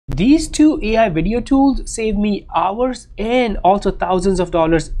These two AI video tools save me hours and also thousands of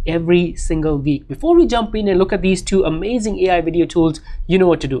dollars every single week. Before we jump in and look at these two amazing AI video tools, you know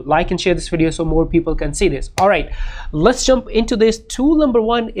what to do. Like and share this video so more people can see this. All right, let's jump into this. Tool number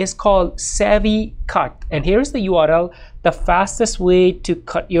one is called SavvyCut, and here's the URL. The fastest way to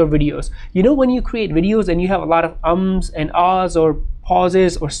cut your videos. You know, when you create videos and you have a lot of ums and ahs or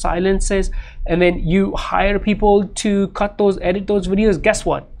pauses or silences, and then you hire people to cut those, edit those videos, guess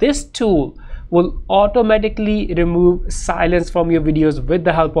what? This tool will automatically remove silence from your videos with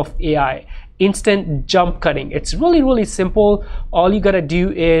the help of AI. Instant jump cutting. It's really simple. All you gotta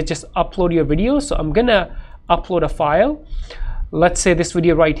do is just upload your video. So I'm gonna upload a file. Let's say this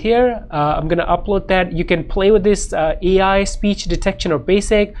video right here. I'm gonna upload that. You can play with this AI speech detection or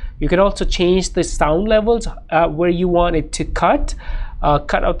basic. You can also change the sound levels where you want it to cut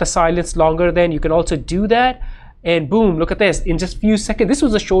out the silence longer. Then you can also do that, and boom, look at this. In just a few seconds, this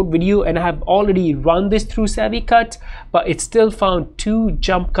was a short video and I have already run this through SavvyCut, but it still found 2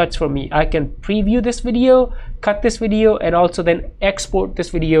 jump cuts for me. I can preview this video, cut this video, and also then export this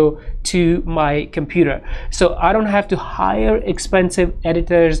video to my computer. So I don't have to hire expensive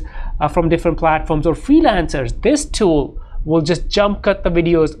editors from different platforms or freelancers. This tool will just jump cut the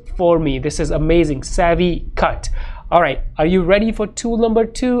videos for me. This is amazing. SavvyCut. All right, are you ready for tool number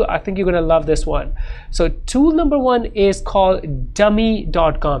 2? I think you're gonna love this one. So tool number 1 is called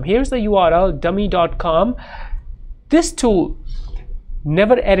dummy.com. Here's the URL, dummy.com. This tool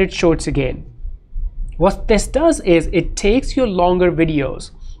never edits shorts again. What this does is it takes your longer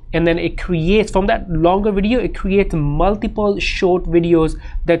videos and then it creates, from that longer video, it creates multiple short videos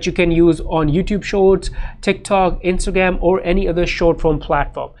that you can use on YouTube Shorts, TikTok, Instagram, or any other short form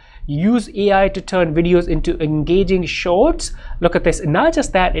platform. Use AI to turn videos into engaging shorts. Look at this. Not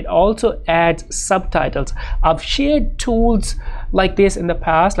just that, it also adds subtitles. I've shared tools like this in the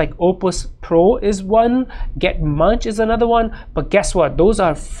past, like Opus Pro is one, Get Munch is another one, but guess what? Those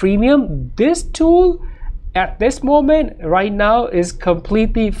are freemium. This tool at this moment right now is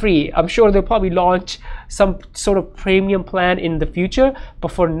completely free. I'm sure they'll probably launch some sort of premium plan in the future,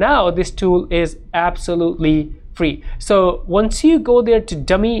 but for now this tool is absolutely free. So once you go there to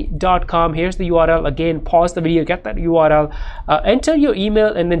dummy.com, here's the URL. Again, pause the video, get that URL, enter your email,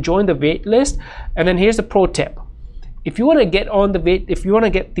 and then join the wait list. And then here's a pro tip. If you want to get on the wait, if you want to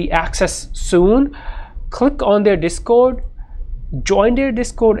get the access soon, click on their Discord, join their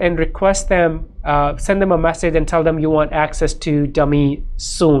Discord, and request them, send them a message and tell them you want access to Dummy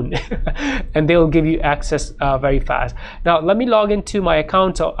soon and they will give you access very fast. Now let me log into my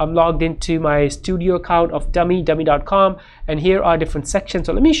account. So I'm logged into my studio account of dummy.com, and here are different sections.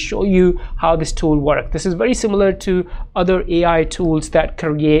 So let me show you how this tool works. This is very similar to other AI tools that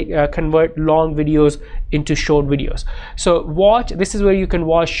convert long videos into short videos. So watch, this is where you can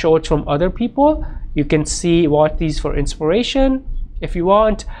watch shorts from other people. You can see, watch these for inspiration if you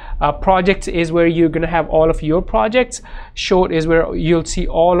want. Projects is where you're going to have all of your projects. Short is where you'll see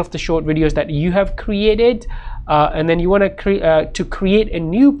all of the short videos that you have created. And then you want to create a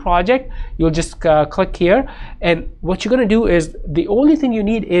new project, you'll just click here, and what you're going to do is, the only thing you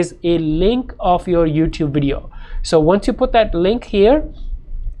need is a link of your YouTube video. So once you put that link here,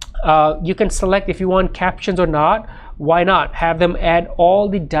 you can select if you want captions or not. Why not have them add all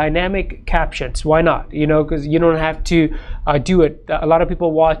the dynamic captions? Why not? You know, because you don't have to do it. A lot of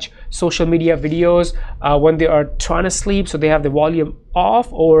people watch social media videos when they are trying to sleep, so they have the volume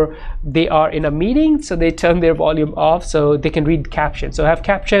off, or they are in a meeting, so they turn their volume off so they can read captions. So have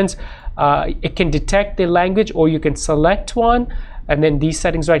captions. It can detect the language, or you can select one, and then these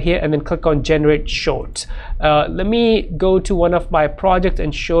settings right here, and then click on generate shorts. Let me go to one of my projects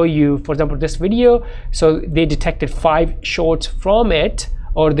and show you, for example, this video. So they detected 5 shorts from it,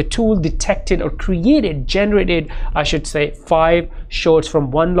 or the tool detected or generated, I should say, 5 shorts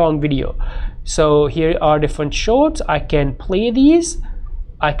from one long video. So here are different shorts. I can play these,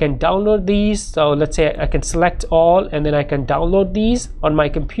 I can download these. So let's say I can select all, and then I can download these on my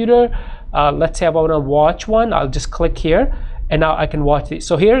computer. Let's say I want to watch one, I'll just click here, and now I can watch these.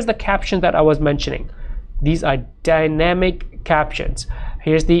 So here's the caption that I was mentioning. These are dynamic captions.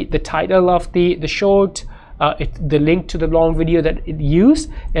 Here's the title of the short, the link to the long video that it used,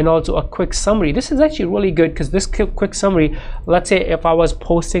 and also a quick summary. This is actually really good, because this quick summary, let's say if I was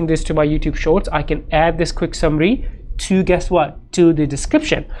posting this to my YouTube Shorts, I can add this quick summary to, guess what, to the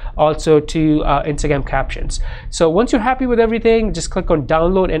description, also to Instagram captions. So once you're happy with everything, just click on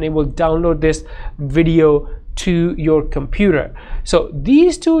download, and it will download this video to your computer. So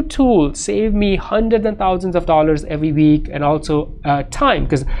these two tools save me hundreds and thousands of dollars every week, and also time,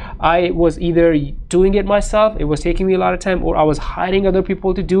 because I was either doing it myself, it was taking me a lot of time, or I was hiring other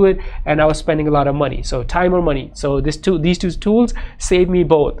people to do it and I was spending a lot of money. So time or money. So these two tools save me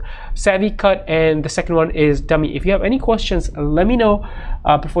both. SavvyCut, and the second one is Dummy. If you have any questions, let me know.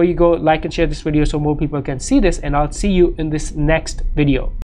 Before you go, like and share this video so more people can see this, and I'll see you in this next video.